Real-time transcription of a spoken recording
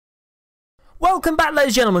Welcome back, ladies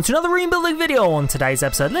and gentlemen, to another room building video. On today's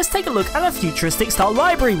episode, let's take a look at a futuristic style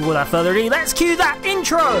library. Without further ado, let's cue that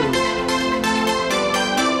intro!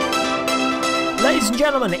 Ladies and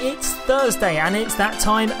gentlemen, it's Thursday and it's that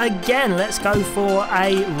time again. Let's go for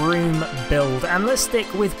a room build and let's stick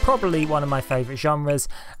with probably one of my favourite genres,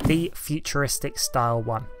 the futuristic style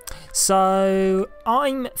one. So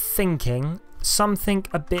I'm thinking something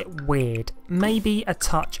a bit weird, maybe a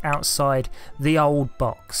touch outside the old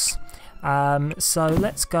box. So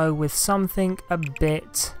let's go with something a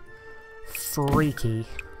bit freaky.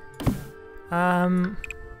 Well,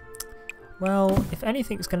 if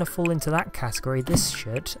anything's going to fall into that category, this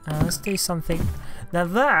should. Let's do something. Now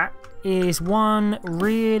that is one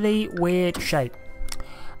really weird shape.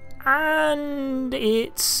 And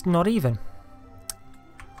it's not even.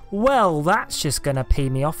 Well, that's just going to pee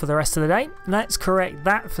me off for the rest of the day. Let's correct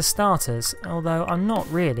that for starters, although I'm not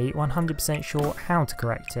really 100% sure how to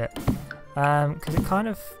correct it. Because it kind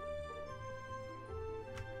of...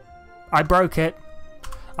 I broke it.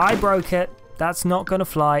 I broke it. That's not going to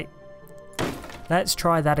fly. Let's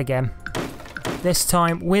try that again. This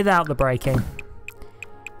time without the breaking.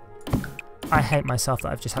 I hate myself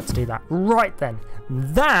that I've just had to do that. Right then.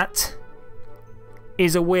 That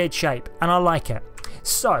is a weird shape and I like it.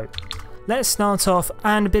 So, let's start off,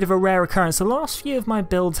 and a bit of a rare occurrence. The last few of my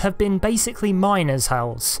builds have been basically miners'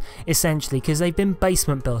 holes, essentially, because they've been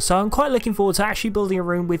basement builds. So I'm quite looking forward to actually building a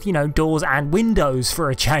room with, you know, doors and windows for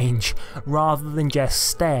a change, rather than just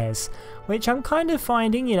stairs. Which I'm kind of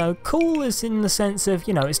finding, you know, cool is in the sense of,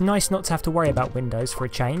 you know, it's nice not to have to worry about windows for a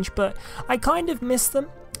change, but I kind of miss them.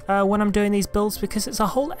 When I'm doing these builds, because it's a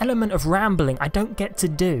whole element of rambling I don't get to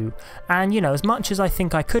do. And, you know, as much as I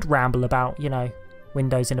think I could ramble about, you know,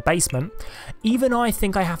 windows in a basement, even I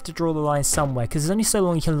think I have to draw the line somewhere, because there's only so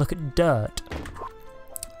long you can look at dirt.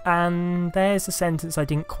 And there's a sentence I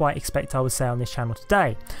didn't quite expect I would say on this channel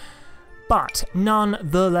today. But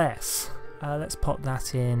nonetheless, let's pop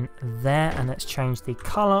that in there, and let's change the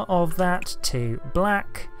colour of that to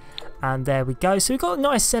black. And there we go. So we've got a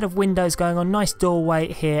nice set of windows going on, nice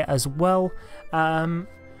doorway here as well.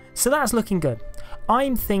 So that's looking good.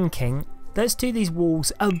 I'm thinking, let's do these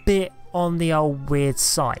walls a bit on the old weird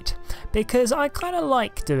side, because I kind of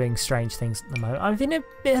like doing strange things at the moment. I've been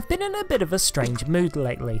in a bit of a strange mood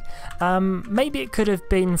lately. Maybe it could have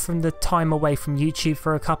been from the time away from YouTube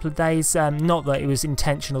for a couple of days. Not that it was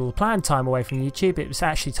intentional or planned time away from YouTube, it was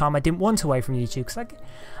actually time I didn't want away from YouTube, because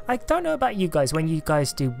I don't know about you guys when you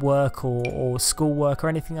guys do work or schoolwork or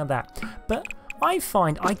anything like that, but I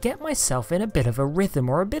find I get myself in a bit of a rhythm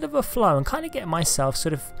or a bit of a flow and kind of get myself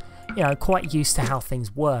sort of, you know, quite used to how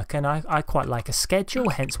things work, and I quite like a schedule,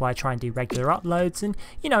 hence why I try and do regular uploads, and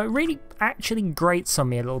you know, it really actually grates on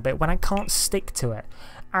me a little bit when I can't stick to it,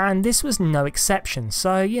 and this was no exception.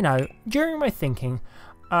 So, you know, during my thinking,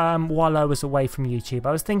 while I was away from YouTube,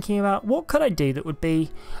 I was thinking about what could I do that would be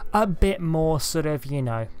a bit more sort of, you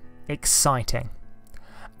know, exciting.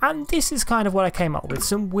 And this is kind of what I came up with,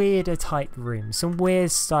 some weirder type rooms, some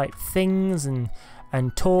weird type things and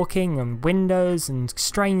talking and windows and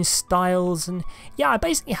strange styles, and yeah, I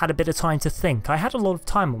basically had a bit of time to think. I had a lot of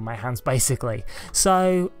time on my hands basically,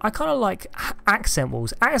 so I kind of like accent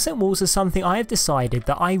walls. Accent walls are something I have decided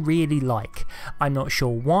that I really like. I'm not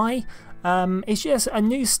sure why. It's just a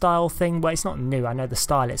new style thing. Well, it's not new, I know the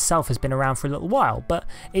style itself has been around for a little while, but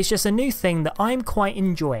it's just a new thing that I'm quite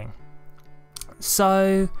enjoying.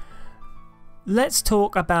 So let's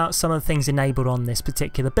talk about some of the things enabled on this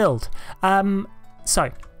particular build.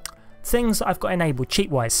 So, things I've got enabled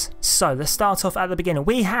cheat-wise. So, let's start off at the beginning.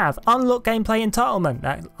 We have Unlock Gameplay Entitlement.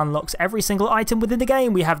 That unlocks every single item within the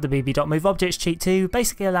game. We have the bb.move objects cheat to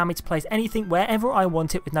basically allow me to place anything wherever I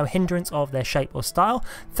want it with no hindrance of their shape or style.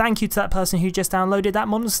 Thank you to that person who just downloaded that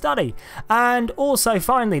modern study. And also,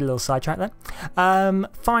 finally, a little sidetrack there.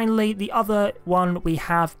 Finally, the other one we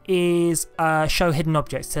have is Show Hidden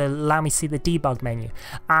Objects to allow me to see the debug menu.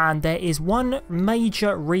 And there is one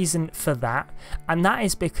major reason for that, and that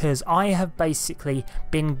is because I have basically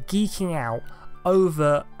been geeking out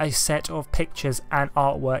over a set of pictures and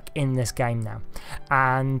artwork in this game now,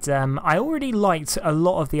 and I already liked a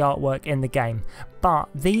lot of the artwork in the game, but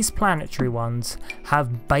these planetary ones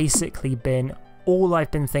have basically been all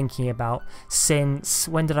I've been thinking about since,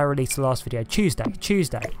 when did I release the last video? Tuesday.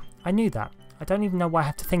 I knew that. I don't even know why I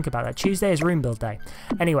have to think about that. Tuesday is room build day.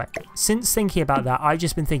 Anyway, since thinking about that, I've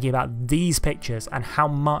just been thinking about these pictures and how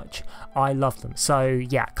much I love them. So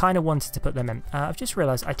yeah, kind of wanted to put them in. I've just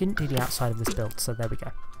realised I didn't do the outside of this build, so there we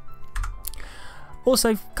go.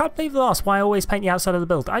 Also, can't believe the last why I always paint the outside of the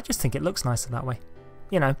build. I just think it looks nicer that way.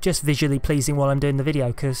 You know, just visually pleasing while I'm doing the video,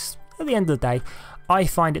 because at the end of the day, I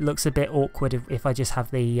find it looks a bit awkward if I just have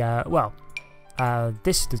the,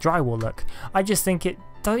 this is the drywall look. I just think it,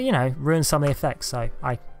 you know, ruins some of the effects, so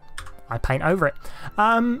I paint over it.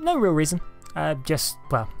 No real reason.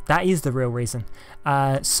 Well, that is the real reason.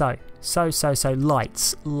 So,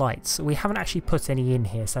 lights. We haven't actually put any in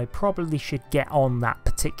here, so probably should get on that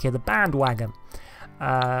particular bandwagon.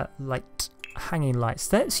 Hanging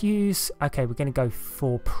lights. Let's use, okay, we're going to go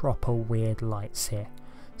for proper weird lights here.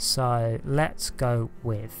 So let's go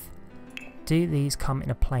with, do these come in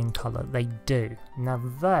a plain colour? They do. Now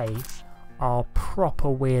they are proper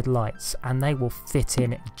weird lights and they will fit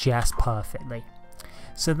in just perfectly.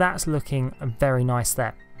 So that's looking very nice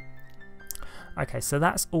there. Okay, so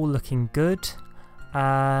that's all looking good.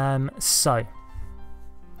 So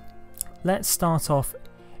let's start off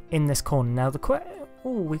in this corner. Now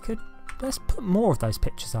let's put more of those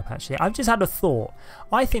pictures up actually. I've just had a thought.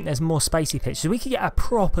 I think there's more spacey pictures. We could get a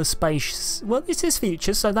proper space. Well, this is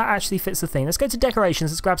future, so that actually fits the theme. Let's go to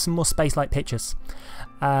decorations. Let's grab some more space-like pictures.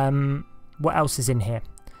 What else is in here?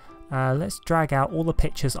 Let's drag out all the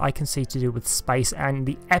pictures I can see to do with space and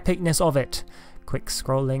the epicness of it. Quick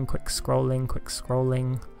scrolling.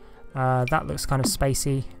 That looks kind of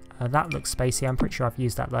spacey. That looks spacey. I'm pretty sure I've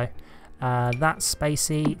used that though. That's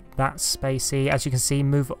spacey. As you can see,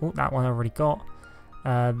 move. Oh, that one I already got.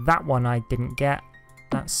 That one I didn't get.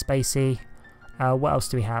 That's spacey. What else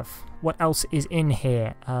do we have? What else is in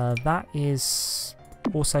here? That is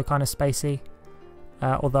also kind of spacey.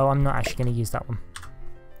 Although I'm not actually going to use that one.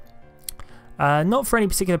 Not for any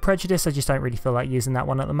particular prejudice, I just don't really feel like using that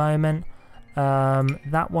one at the moment.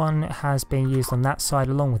 That one has been used on that side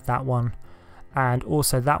along with that one. And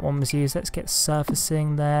also that one was used. Let's get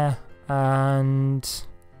surfacing there. And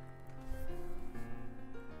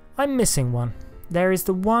I'm missing one. There is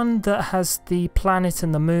the one that has the planet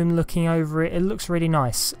and the moon looking over it. It looks really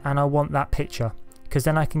nice and I want that picture because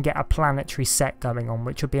then I can get a planetary set going on,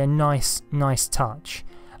 which would be a nice touch.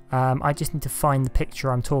 I just need to find the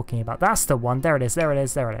picture I'm talking about. That's the one. There it is.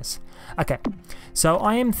 Okay, so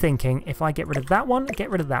I am thinking if I get rid of that one, get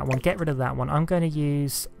rid of that one, I'm going to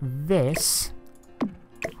use this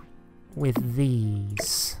with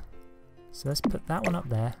these. So let's put that one up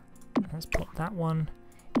there. Let's put that one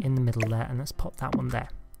in the middle there, and let's pop that one there.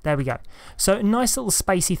 There we go. So a nice little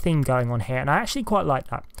spacey theme going on here, and I actually quite like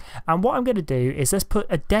that. And what I'm going to do is let's put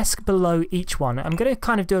a desk below each one. I'm going to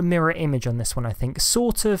kind of do a mirror image on this one, I think.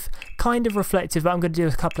 Sort of, kind of reflective, but I'm going to do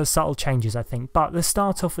a couple of subtle changes, I think. But let's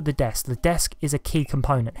start off with the desk. The desk is a key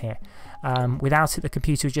component here. Without it, the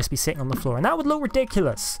computer would just be sitting on the floor, and that would look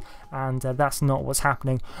ridiculous. And that's not what's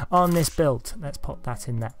happening on this build. Let's pop that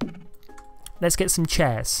in there. Let's get some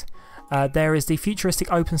chairs. There is the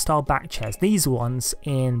futuristic open style back chairs. These ones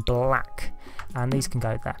in black, and these can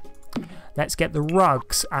go there. Let's get the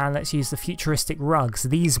rugs, and let's use the futuristic rugs.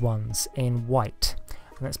 These ones in white.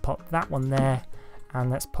 And let's pop that one there,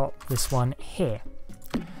 and let's pop this one here.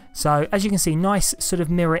 So as you can see, nice sort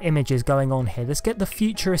of mirror images going on here. Let's get the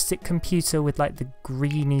futuristic computer with like the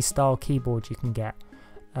greeny style keyboard you can get.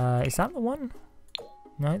 Is that the one?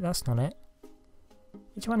 No, that's not it.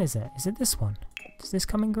 Which one is it? Is it this one? Does this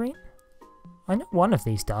come in green? I know one of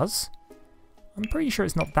these does. I'm pretty sure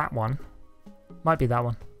it's not that one. Might be that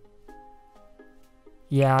one.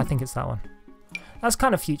 Yeah, I think it's that one. That's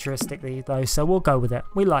kind of futuristic though, so we'll go with it.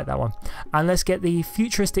 We like that one. And let's get the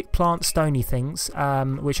futuristic plant stony things,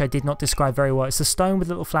 which I did not describe very well. It's a stone with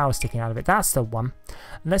little flowers sticking out of it. That's the one.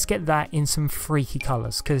 And let's get that in some freaky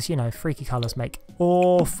colours, because, you know, freaky colours make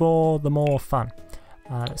all for the more fun.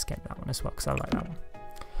 Let's get that one as well, because I like that one.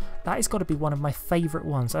 That has got to be one of my favourite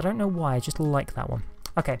ones. I don't know why, I just like that one.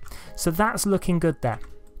 Okay, so that's looking good there.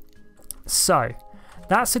 So,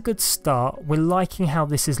 that's a good start. We're liking how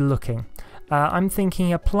this is looking. I'm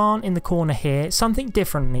thinking a plant in the corner here, something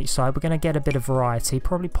different on each side. We're going to get a bit of variety.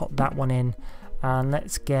 Probably pop that one in. And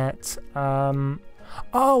let's get... oh,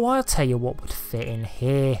 I'll tell you what would fit in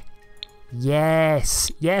here.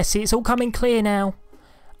 Yes, see, it's all coming clear now.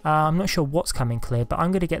 I'm not sure what's coming clear, but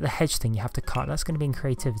I'm going to get the hedge thing you have to cut. That's going to be in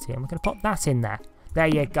creativity, and we're going to pop that in there. There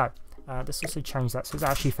you go. Let's also change that so it's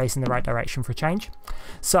actually facing the right direction for a change.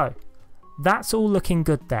 So, that's all looking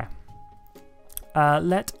good there.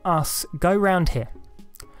 Let us go round here.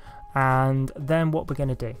 And then what we're going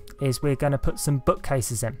to do is we're going to put some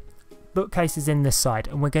bookcases in. Bookcases in this side,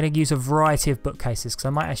 and we're going to use a variety of bookcases, because I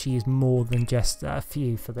might actually use more than just a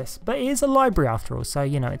few for this. But it is a library after all, so,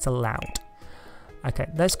 you know, it's allowed. Okay,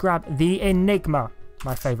 let's grab the Enigma,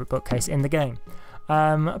 my favourite bookcase in the game.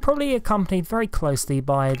 Probably accompanied very closely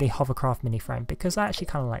by the hovercraft mini frame, because I actually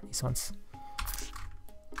kind of like these ones.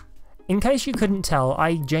 in case you couldn't tell,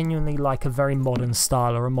 I genuinely like a very modern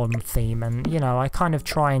style or a modern theme, and you know, I kind of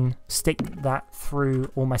try and stick that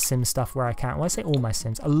through all my Sims stuff where I can. Well, I say all my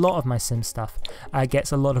Sims, a lot of my Sims stuff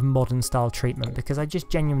gets a lot of modern style treatment because I just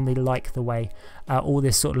genuinely like the way all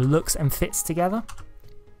this sort of looks and fits together.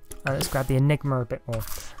 Let's grab the Enigma a bit more.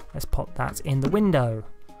 Let's pop that in the window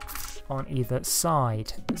on either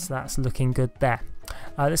side. So that's looking good there.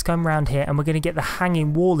 Let's come around here and we're going to get the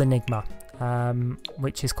hanging wall Enigma,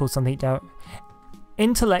 which is called something down.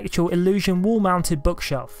 Intellectual Illusion Wall Mounted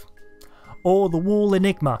Bookshelf, or the Wall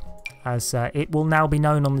Enigma, as it will now be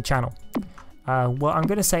known on the channel. Well, I'm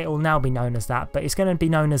going to say it will now be known as that, but it's going to be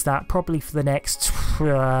known as that probably for the next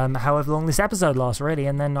however long this episode lasts, really,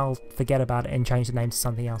 and then I'll forget about it and change the name to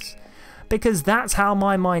something else. Because that's how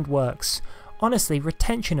my mind works. Honestly,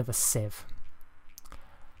 retention of a sieve.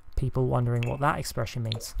 People wondering what that expression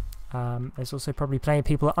means. There's also probably plenty of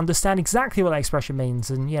people that understand exactly what that expression means,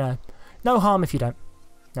 and you know, no harm if you don't.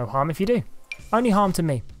 No harm if you do. Only harm to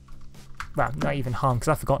me. Well, not even harm, because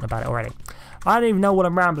I've forgotten about it already. I don't even know what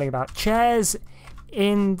I'm rambling about. Chairs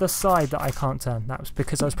in the side that I can't turn. That was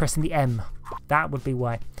because I was pressing the M. That would be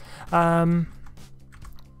why.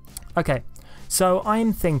 Okay, so I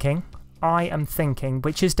am thinking,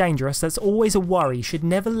 which is dangerous. That's always a worry. You should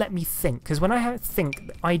never let me think, because when I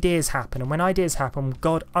think, ideas happen, and when ideas happen,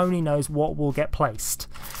 God only knows what will get placed.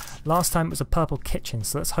 Last time it was a purple kitchen,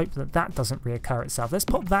 so let's hope that that doesn't reoccur itself. Let's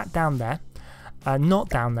pop that down there. Not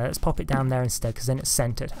down there, let's pop it down there instead, because then it's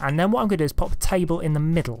centered. And then what I'm going to do is pop a table in the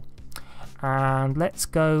middle. And let's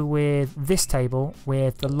go with this table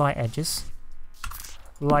with the light edges,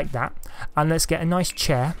 like that. And let's get a nice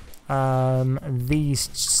chair.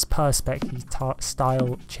 These perspective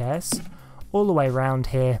style chairs all the way around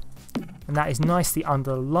here, and that is nicely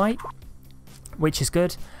under light, which is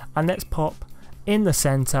good. And let's pop in the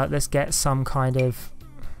center, let's get some kind of,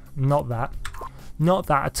 not that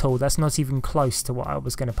at all, that's not even close to what I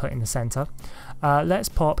was going to put in the center. Let's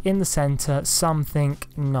pop in the center something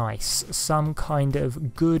nice, some kind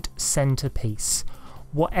of good centerpiece,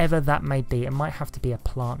 whatever that may be. It might have to be a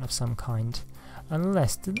plant of some kind.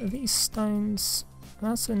 Unless, these stones,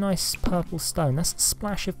 that's a nice purple stone, that's a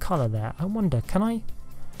splash of colour there. I wonder,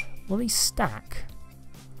 will these stack?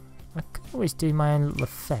 I could always do my own little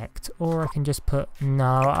effect, or I can just put,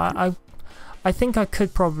 no, I think I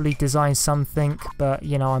could probably design something, but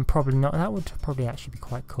you know, I'm probably not, that would probably actually be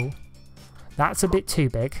quite cool. That's a bit too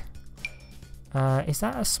big. Is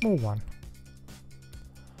that a small one?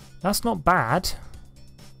 That's not bad.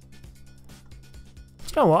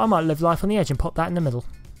 You know what, I might live life on the edge and pop that in the middle.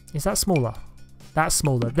 Is that smaller? That's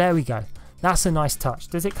smaller. There we go. That's a nice touch.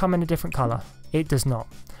 Does it come in a different colour? It does not.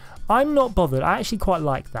 I'm not bothered. I actually quite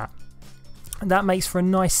like that. That makes for a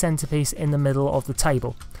nice centerpiece in the middle of the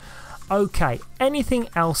table. Okay, anything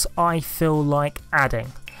else I feel like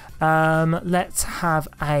adding? Let's have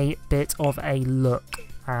a bit of a look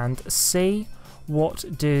and see what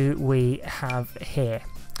do we have here.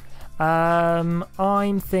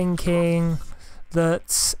 I'm thinking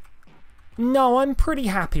that, no, I'm pretty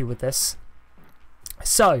happy with this.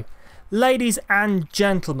 So, ladies and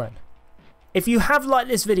gentlemen, if you have liked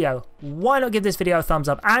this video, why not give this video a thumbs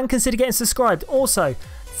up and consider getting subscribed. Also,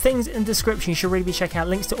 things in the description you should really be checking out.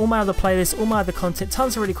 Links to all my other playlists, all my other content,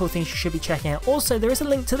 tons of really cool things you should be checking out. Also, there is a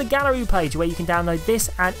link to the gallery page where you can download this,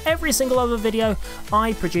 and every single other video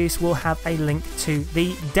I produce will have a link to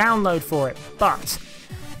the download for it. But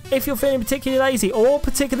if you're feeling particularly lazy or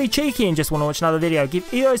particularly cheeky and just want to watch another video,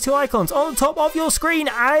 give either those two icons on the top of your screen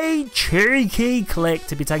a cheeky click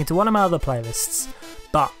to be taken to one of my other playlists.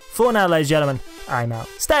 But for now, ladies and gentlemen, I'm out.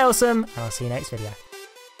 Stay awesome, and I'll see you next video.